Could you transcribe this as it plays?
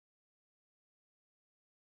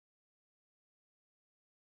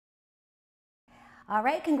All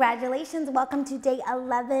right, congratulations. Welcome to day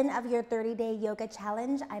 11 of your 30-day yoga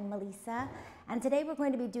challenge. I'm Melisa, and today we're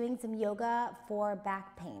going to be doing some yoga for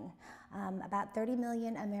back pain. About 30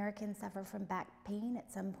 million Americans suffer from back pain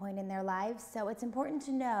at some point in their lives, so it's important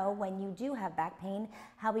to know when you do have back pain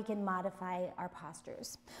how we can modify our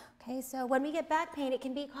postures. Okay, so when we get back pain, it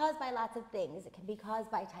can be caused by lots of things. It can be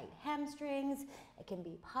caused by tight hamstrings, it can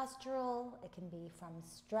be postural, it can be from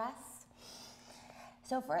stress.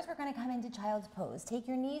 So first we're going to come into child's pose. Take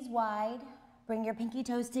your knees wide, bring your pinky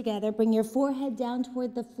toes together, bring your forehead down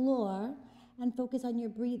toward the floor, and focus on your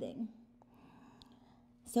breathing.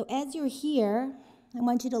 So as you're here, I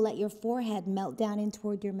want you to let your forehead melt down in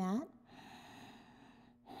toward your mat.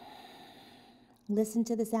 Listen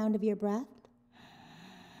to the sound of your breath.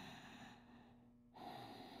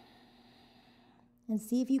 And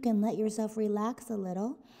see if you can let yourself relax a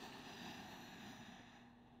little.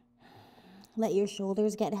 Let your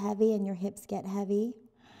shoulders get heavy and your hips get heavy.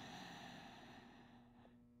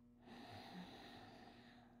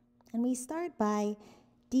 And we start by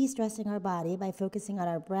de-stressing our body by focusing on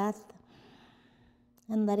our breath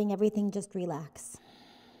and letting everything just relax.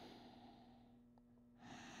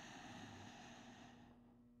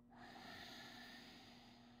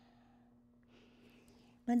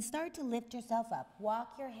 Then start to lift yourself up.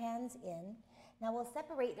 Walk your hands in. Now we'll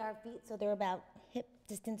separate our feet so they're about hip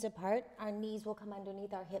distance apart. Our knees will come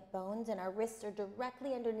underneath our hip bones and our wrists are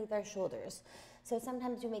directly underneath our shoulders. So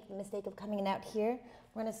sometimes we make the mistake of coming out here.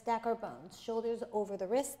 We're going to stack our bones, shoulders over the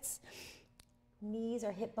wrists, knees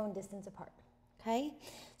are hip bone distance apart. Okay?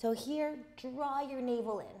 So here, draw your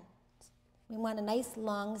navel in. We want a nice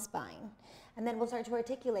long spine. And then we'll start to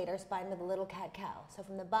articulate our spine with a little cat-cow. So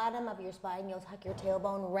from the bottom of your spine, you'll tuck your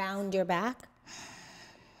tailbone round your back.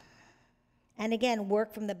 And again,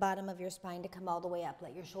 work from the bottom of your spine to come all the way up.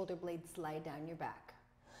 Let your shoulder blades slide down your back.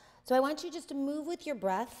 So I want you just to move with your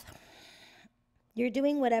breath. You're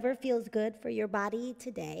doing whatever feels good for your body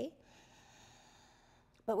today.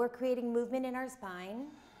 But we're creating movement in our spine.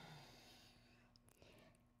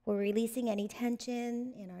 We're releasing any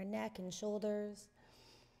tension in our neck and shoulders,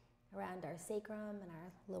 around our sacrum and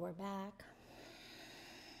our lower back.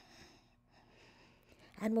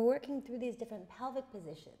 And we're working through these different pelvic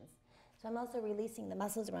positions. So I'm also releasing the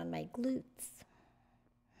muscles around my glutes.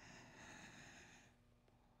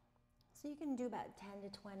 So you can do about 10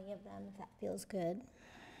 to 20 of them if that feels good.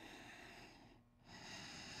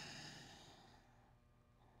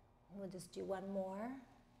 We'll just do one more.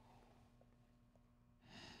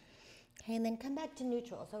 Okay, and then come back to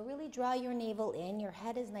neutral. So really draw your navel in. Your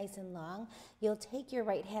head is nice and long. You'll take your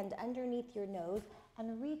right hand underneath your nose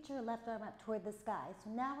and reach your left arm up toward the sky.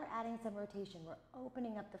 So now we're adding some rotation. We're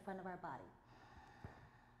opening up the front of our body.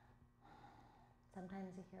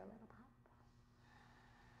 Sometimes you hear a little pop.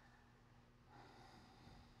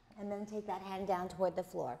 And then take that hand down toward the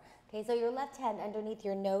floor. Okay, so your left hand underneath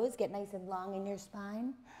your nose, get nice and long in your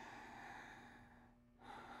spine.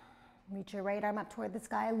 Reach your right arm up toward the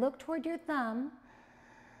sky. Look toward your thumb.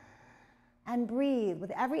 And breathe.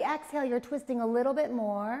 With every exhale, you're twisting a little bit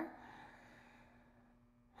more.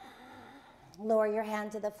 Lower your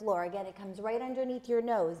hand to the floor. Again, it comes right underneath your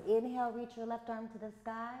nose. Inhale, reach your left arm to the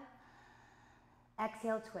sky.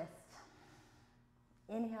 Exhale, twist.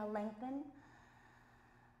 Inhale, lengthen.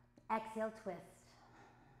 Exhale, twist.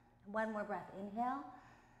 One more breath. Inhale.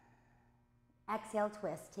 Exhale,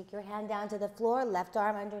 twist. Take your hand down to the floor, left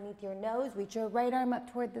arm underneath your nose. Reach your right arm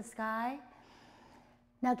up toward the sky.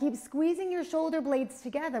 Now keep squeezing your shoulder blades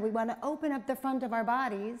together. We want to open up the front of our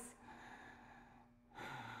bodies.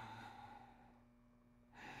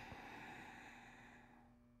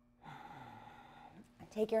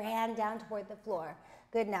 Take your hand down toward the floor.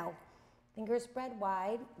 Good. Now, fingers spread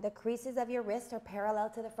wide. The creases of your wrists are parallel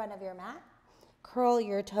to the front of your mat. Curl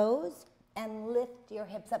your toes and lift your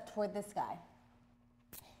hips up toward the sky.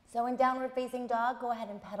 So in downward facing dog, go ahead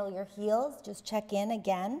and pedal your heels. Just check in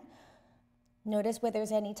again. Notice where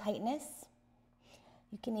there's any tightness.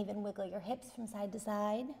 You can even wiggle your hips from side to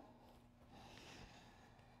side.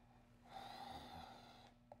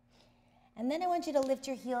 And then I want you to lift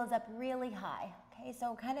your heels up really high. Okay,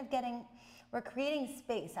 so we're creating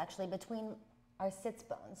space actually between our sits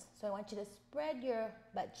bones. So I want you to spread your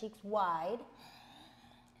butt cheeks wide,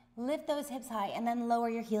 lift those hips high, and then lower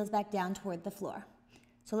your heels back down toward the floor.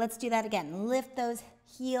 So let's do that again. Lift those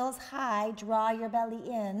heels high, draw your belly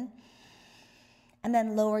in, and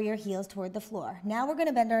then lower your heels toward the floor. Now we're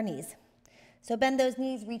gonna bend our knees. So bend those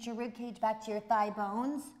knees, reach your rib cage back to your thigh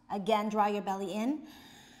bones. Again, draw your belly in.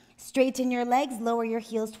 Straighten your legs, lower your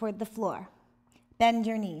heels toward the floor. Bend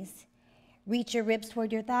your knees. Reach your ribs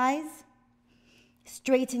toward your thighs.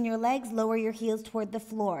 Straighten your legs, lower your heels toward the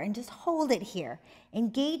floor, and just hold it here.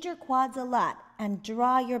 Engage your quads a lot and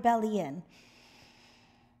draw your belly in.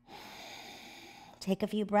 Take a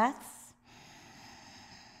few breaths.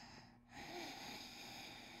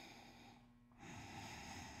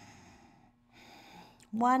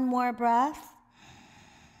 One more breath.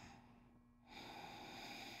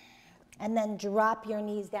 And then drop your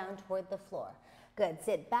knees down toward the floor. Good.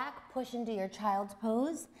 Sit back, push into your child's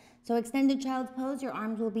pose. So extended child's pose, your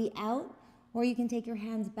arms will be out, or you can take your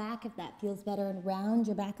hands back if that feels better and round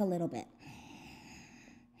your back a little bit.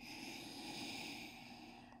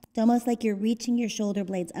 It's almost like you're reaching your shoulder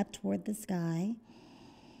blades up toward the sky.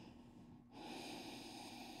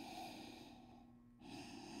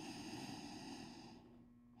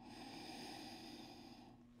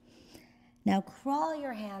 Now crawl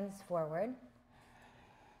your hands forward.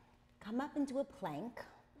 Come up into a plank.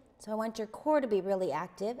 So I want your core to be really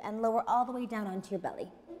active and lower all the way down onto your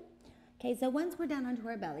belly. Okay, so once we're down onto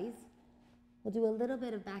our bellies, we'll do a little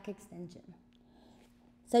bit of back extension.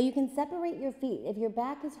 So you can separate your feet. If your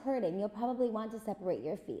back is hurting, you'll probably want to separate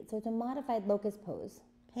your feet. So it's a modified locust pose.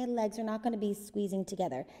 Okay, legs are not going to be squeezing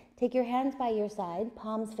together. Take your hands by your side,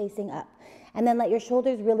 palms facing up, and then let your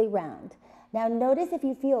shoulders really round. Now notice if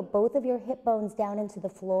you feel both of your hip bones down into the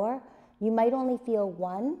floor, you might only feel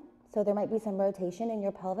one, so there might be some rotation in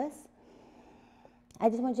your pelvis. I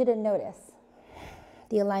just want you to notice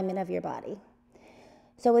the alignment of your body.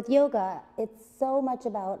 So with yoga, it's so much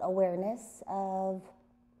about awareness of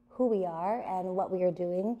who we are and what we are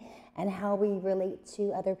doing and how we relate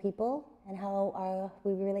to other people and how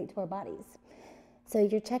we relate to our bodies. So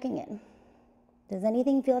you're checking in. Does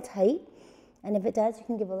anything feel tight? And if it does, you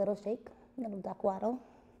can give a little shake, a little duck waddle.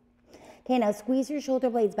 Okay, now squeeze your shoulder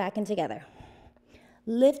blades back in together.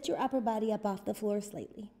 Lift your upper body up off the floor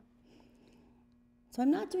slightly. So I'm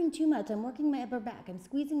not doing too much. I'm working my upper back. I'm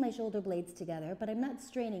squeezing my shoulder blades together, but I'm not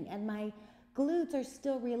straining, and my glutes are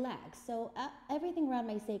still relaxed. So everything around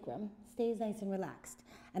my sacrum stays nice and relaxed,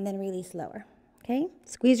 and then release lower. Okay?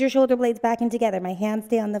 Squeeze your shoulder blades back in together. My hands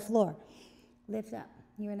stay on the floor. Lift up.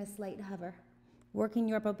 You're in a slight hover, working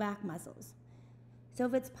your upper back muscles. So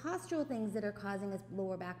if it's postural things that are causing us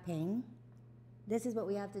lower back pain, this is what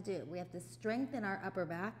we have to do. We have to strengthen our upper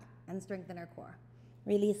back and strengthen our core.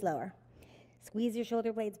 Release lower. Squeeze your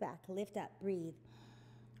shoulder blades back. Lift up. Breathe.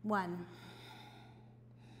 1,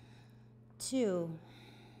 2,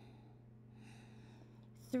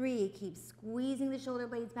 3. Keep squeezing the shoulder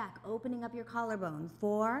blades back, opening up your collarbone.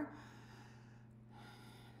 4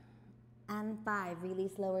 and 5.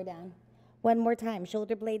 Release lower down. One more time.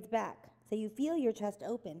 Shoulder blades back. So you feel your chest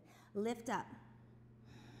open. Lift up.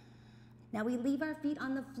 Now we leave our feet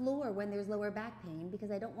on the floor when there's lower back pain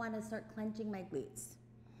because I don't want to start clenching my glutes.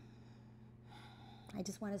 I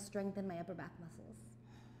just want to strengthen my upper back muscles.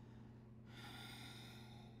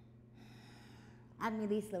 And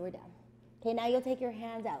release lower down. Okay, now you'll take your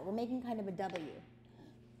hands out. We're making kind of a W.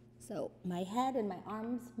 So my head and my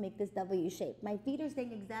arms make this W shape. My feet are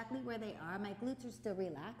staying exactly where they are. My glutes are still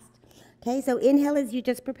relaxed. Okay, so inhale as you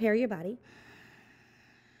just prepare your body.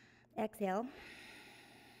 Exhale.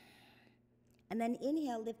 And then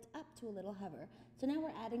inhale, lift up to a little hover. So now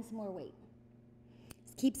we're adding some more weight.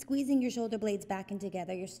 Keep squeezing your shoulder blades back in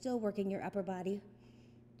together. You're still working your upper body.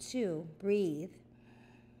 2, breathe.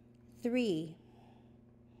 3,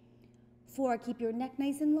 4, keep your neck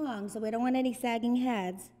nice and long so we don't want any sagging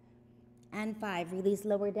heads. And 5, release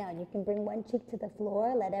lower down. You can bring one cheek to the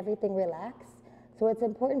floor, let everything relax. So it's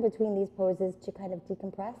important between these poses to kind of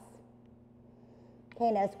decompress.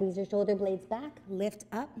 Okay, now squeeze your shoulder blades back, lift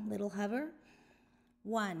up, little hover.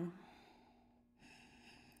 1,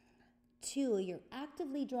 2, you're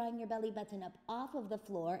actively drawing your belly button up off of the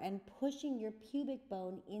floor and pushing your pubic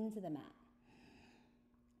bone into the mat.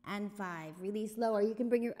 And 5, release lower. You can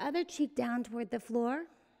bring your other cheek down toward the floor.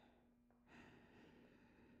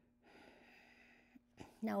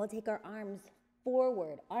 Now we'll take our arms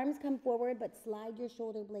forward. Arms come forward, but slide your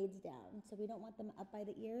shoulder blades down. So we don't want them up by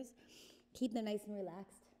the ears. Keep them nice and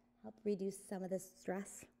relaxed. Help reduce some of the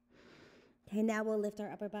stress. Okay, now we'll lift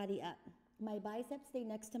our upper body up. My biceps stay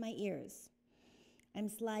next to my ears. I'm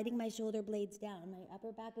sliding my shoulder blades down. My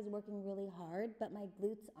upper back is working really hard, but my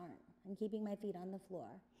glutes aren't. I'm keeping my feet on the floor.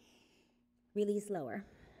 Release lower.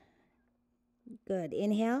 Good.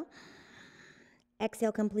 Inhale.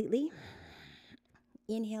 Exhale completely.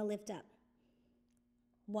 Inhale, lift up.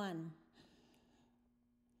 1,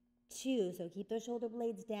 2, so keep those shoulder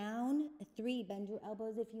blades down. 3, bend your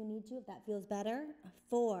elbows if you need to, if that feels better.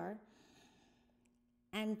 4,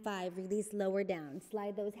 and 5, release lower down.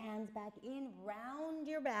 Slide those hands back in, round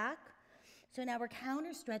your back. So now we're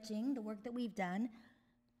counter stretching the work that we've done.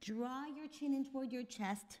 Draw your chin in toward your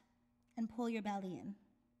chest and pull your belly in.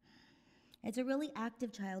 It's a really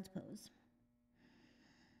active child's pose.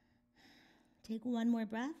 Take one more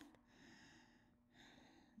breath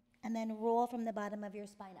and then roll from the bottom of your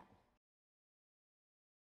spine up.